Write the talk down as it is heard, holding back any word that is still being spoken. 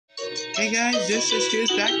Hey guys, this is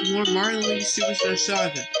Stu's back with more Mario & Luigi Superstar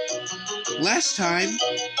Saga. Last time,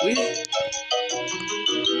 we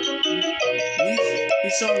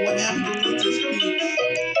saw what happened to Princess Peach.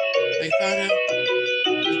 They found out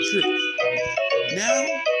the truth.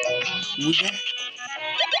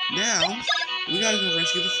 Now, we gotta go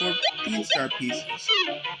rescue the 4 Beanstar pieces.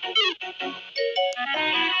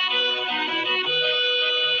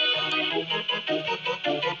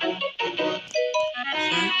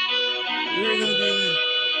 So, we're gonna do that.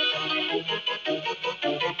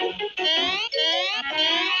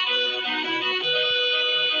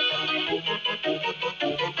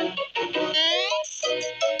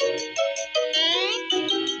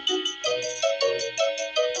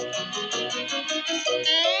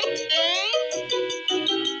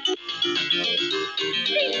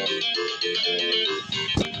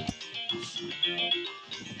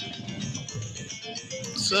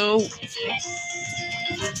 So,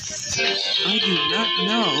 I do not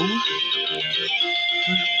know.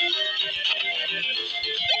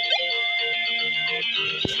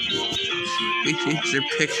 They changed their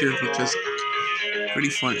pictures, which is pretty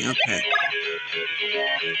funny. Okay.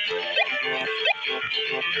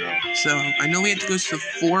 So, I know we have to go to the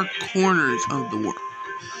 4 corners of the world.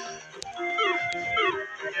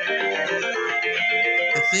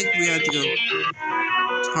 I think we have to go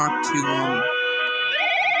talk to,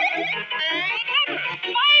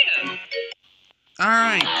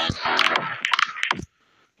 Alright.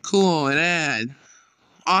 Cool, it ad.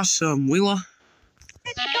 Awesome. We will.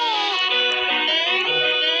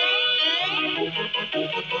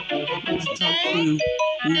 Let's talk to Luigi.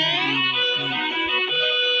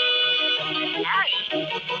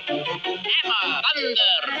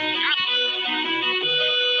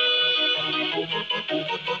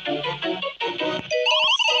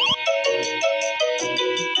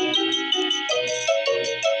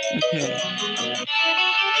 Okay.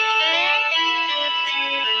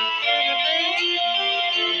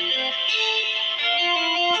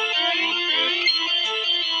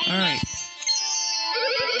 Alright.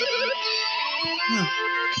 Huh.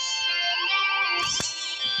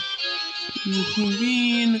 You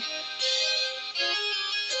convene.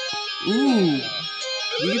 Ooh.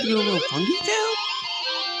 We get to go to a little funky town?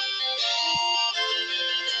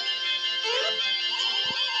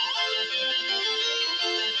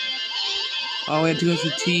 Oh, we have to go to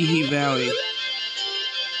TeeHee Valley.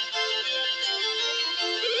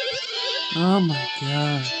 Oh my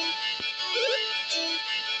god.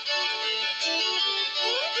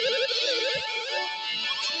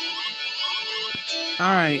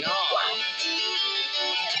 Alright.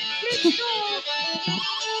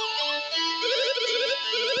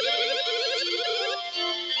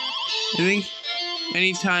 I think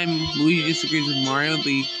anytime Luigi disagrees with Mario,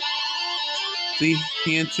 the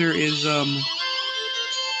answer is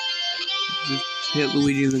just hit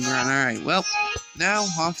Luigi in the ground. Alright, well, now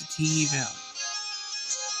off to TeeHee Valley.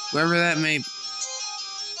 Wherever that may be.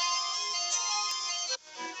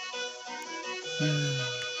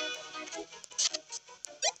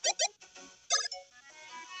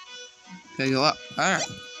 Gotta go up. Alright.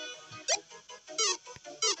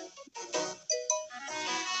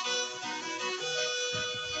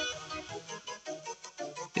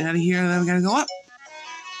 Get out of here, and then we gotta go up.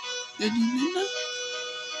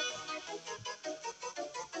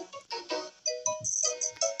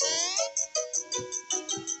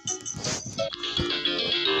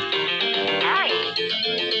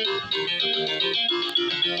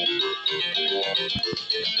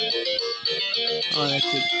 Oh, that's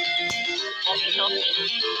it.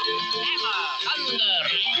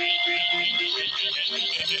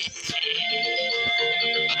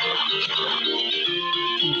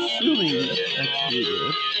 I'm assuming that's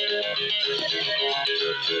good.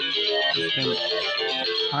 It's been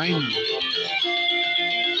behind me.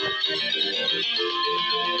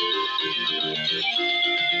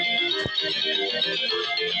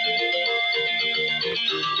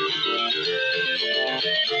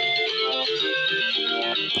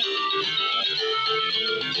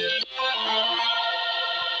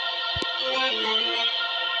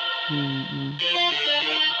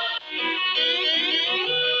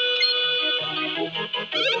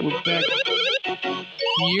 We're back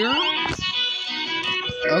here.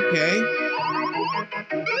 Okay.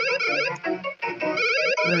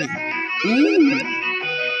 Right. Ooh.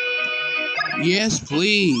 Yes,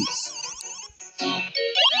 please.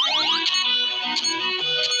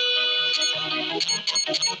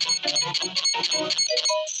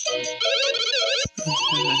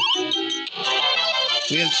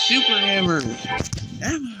 We have super hammers.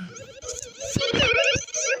 Hammer.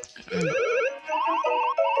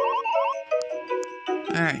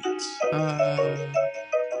 Alright,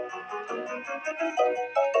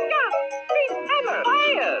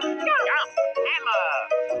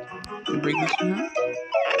 can I break this one out?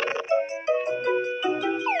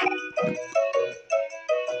 Nope.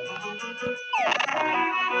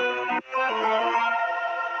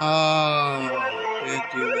 Oh, can't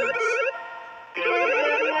do this.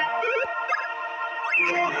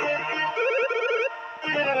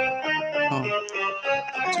 Oh,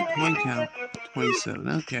 it's a coin count. 27,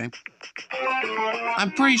 okay.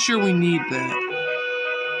 I'm pretty sure we need that.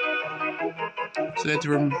 So I have to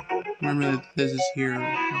remember that this is here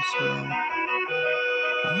as well.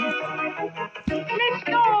 Let's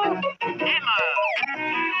go, Emma.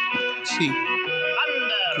 Let's see.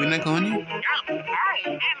 Can we not go in here?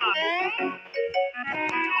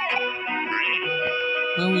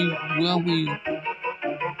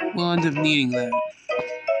 We'll end up needing that.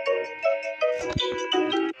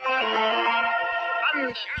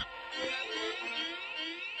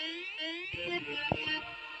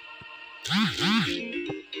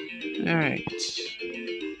 Alright.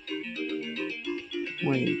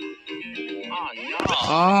 Wait. Oh, no.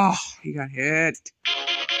 Oh, he got hit.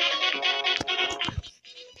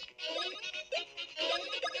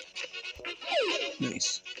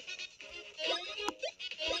 Nice.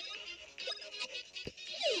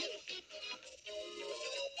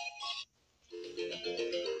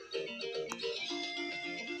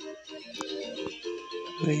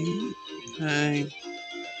 Wait.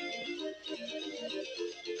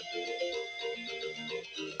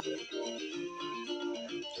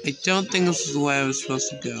 I don't think this is the way I was supposed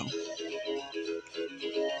to go.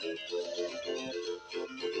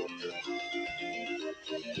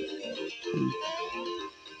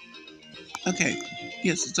 Okay.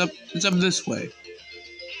 Yes, it's up this way.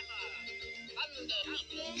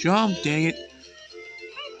 Jump, dang it.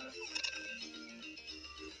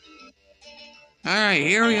 Alright,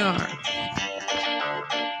 here we are.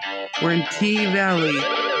 We're in TeeHee Valley.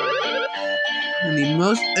 And the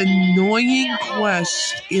most annoying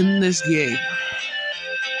quest in this game.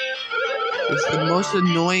 It's the most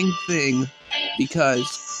annoying thing because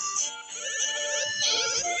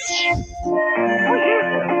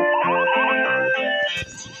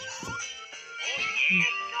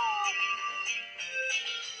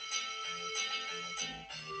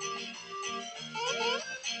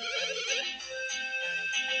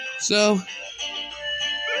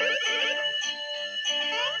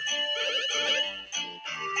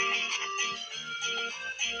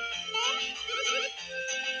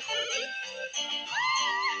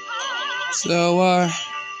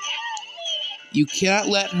you cannot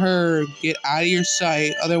let her get out of your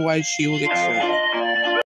sight, otherwise she will get sad.